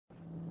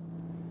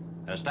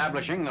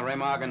Establishing the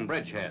Remagen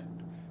Bridgehead,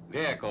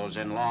 vehicles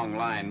in long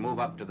line move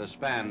up to the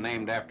span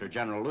named after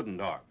General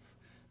Ludendorff.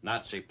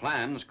 Nazi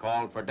plans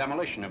called for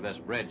demolition of this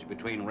bridge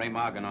between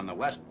Remagen on the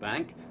west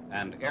bank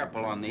and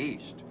Erpel on the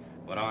east.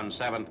 But on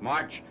 7th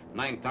March,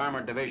 9th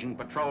Armored Division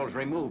patrols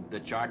removed the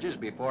charges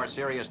before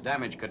serious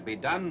damage could be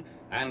done,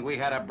 and we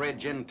had a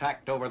bridge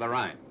intact over the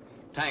Rhine.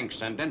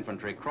 Tanks and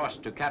infantry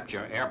crossed to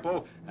capture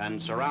Erpel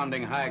and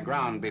surrounding high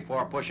ground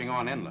before pushing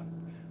on inland.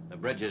 The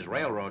bridge's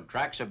railroad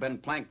tracks have been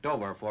planked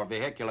over for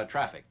vehicular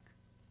traffic.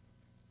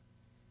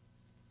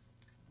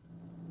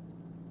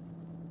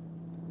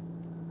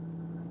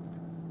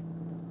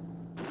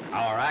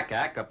 Our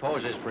ACAC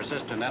opposes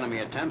persistent enemy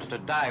attempts to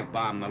dive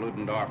bomb the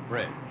Ludendorff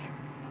Bridge.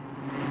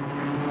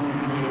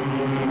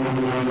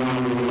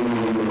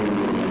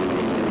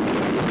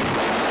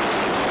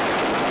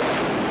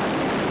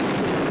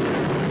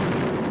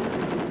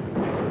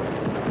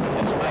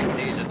 Despite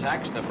these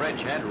attacks, the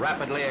bridgehead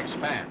rapidly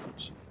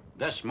expands.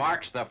 This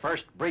marks the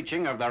first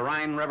breaching of the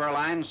Rhine River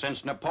line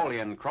since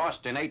Napoleon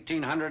crossed in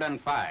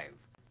 1805.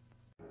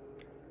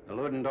 The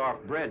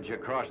Ludendorff Bridge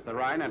across the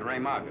Rhine at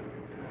Remagen.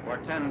 For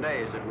 10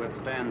 days, it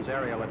withstands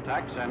aerial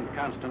attacks and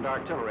constant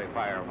artillery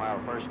fire while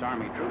First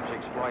Army troops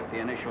exploit the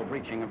initial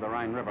breaching of the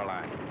Rhine River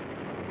line.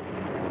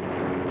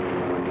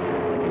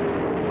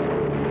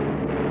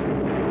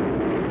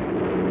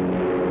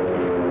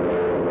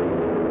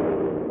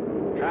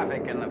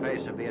 Traffic in the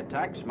face of the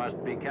attacks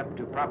must be kept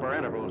to proper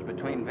intervals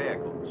between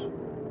vehicles.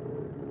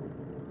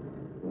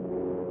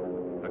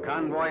 A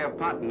convoy of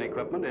ponton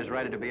equipment is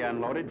ready to be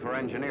unloaded for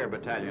engineer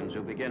battalions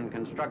who begin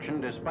construction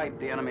despite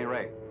the enemy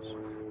raids.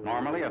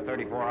 Normally a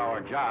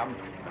 34-hour job,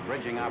 the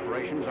bridging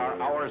operations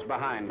are hours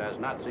behind as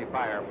Nazi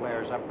fire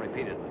flares up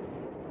repeatedly.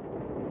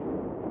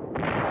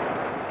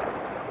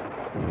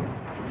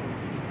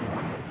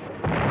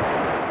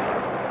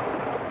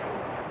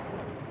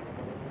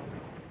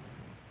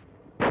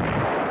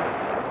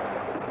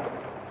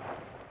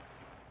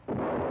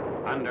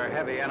 Under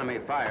heavy enemy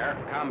fire,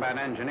 combat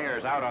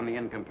engineers out on the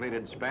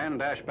incompleted span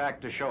dash back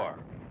to shore.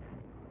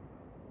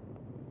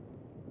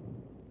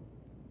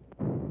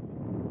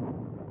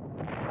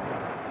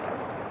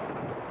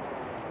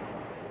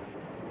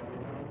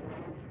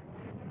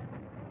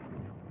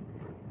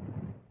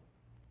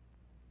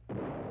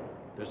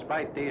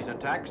 Despite these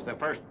attacks, the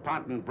first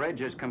ponton bridge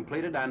is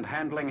completed and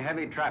handling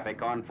heavy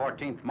traffic on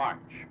 14th March.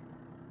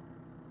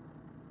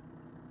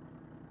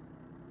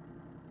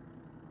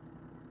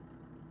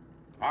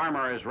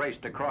 Armor is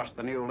raced across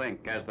the new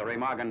link as the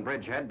Remagen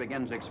bridgehead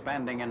begins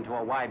expanding into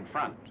a wide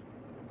front.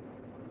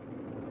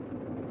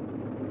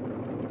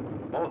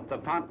 Both the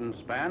ponton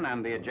span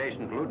and the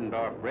adjacent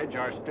Ludendorff Bridge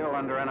are still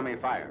under enemy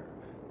fire.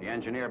 The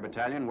engineer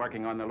battalion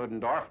working on the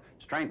Ludendorff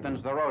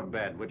strengthens the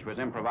roadbed, which was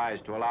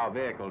improvised to allow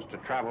vehicles to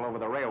travel over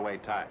the railway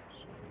ties.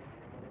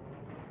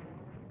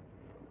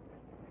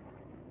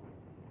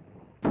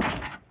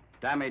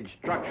 Damaged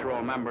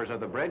structural members of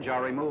the bridge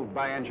are removed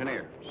by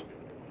engineers.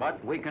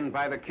 But weakened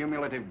by the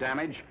cumulative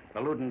damage,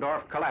 the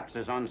Ludendorff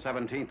collapses on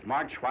 17th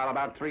March while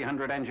about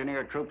 300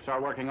 engineer troops are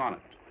working on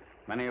it.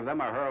 Many of them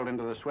are hurled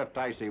into the swift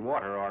icy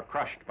water or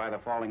crushed by the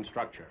falling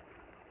structure.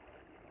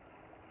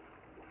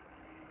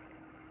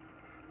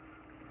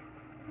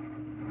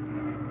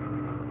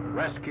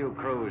 Rescue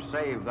crews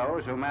save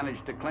those who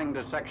managed to cling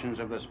to sections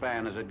of the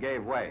span as it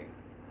gave way.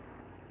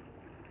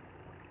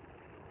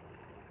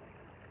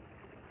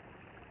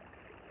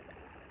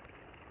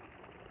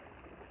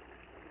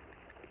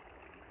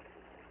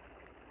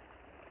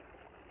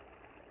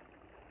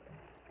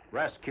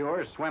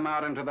 Rescuers swim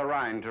out into the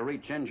Rhine to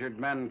reach injured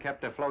men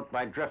kept afloat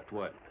by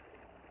driftwood.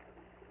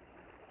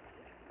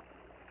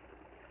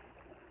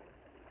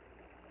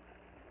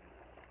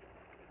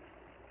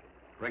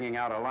 Bringing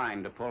out a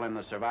line to pull in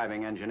the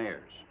surviving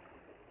engineers.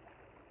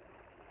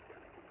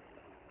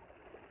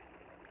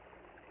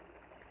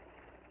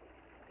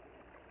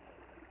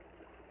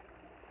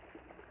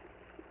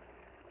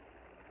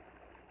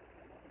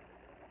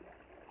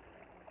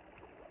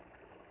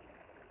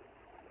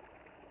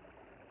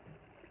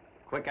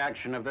 Quick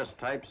action of this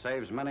type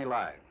saves many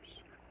lives.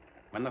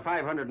 When the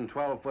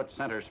 512-foot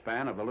center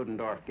span of the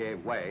Ludendorff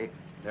gave way,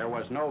 there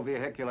was no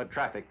vehicular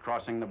traffic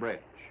crossing the bridge.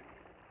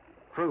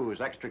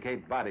 Crews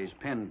extricate bodies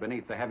pinned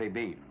beneath the heavy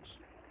beams.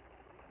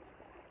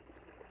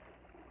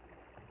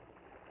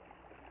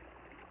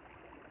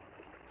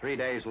 Three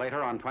days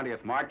later, on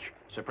 20th March,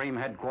 Supreme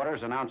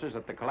Headquarters announces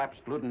that the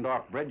collapsed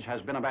Ludendorff Bridge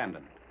has been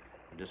abandoned.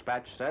 The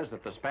dispatch says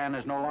that the span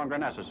is no longer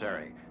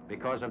necessary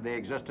because of the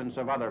existence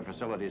of other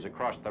facilities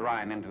across the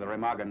Rhine into the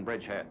Remagen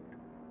bridgehead.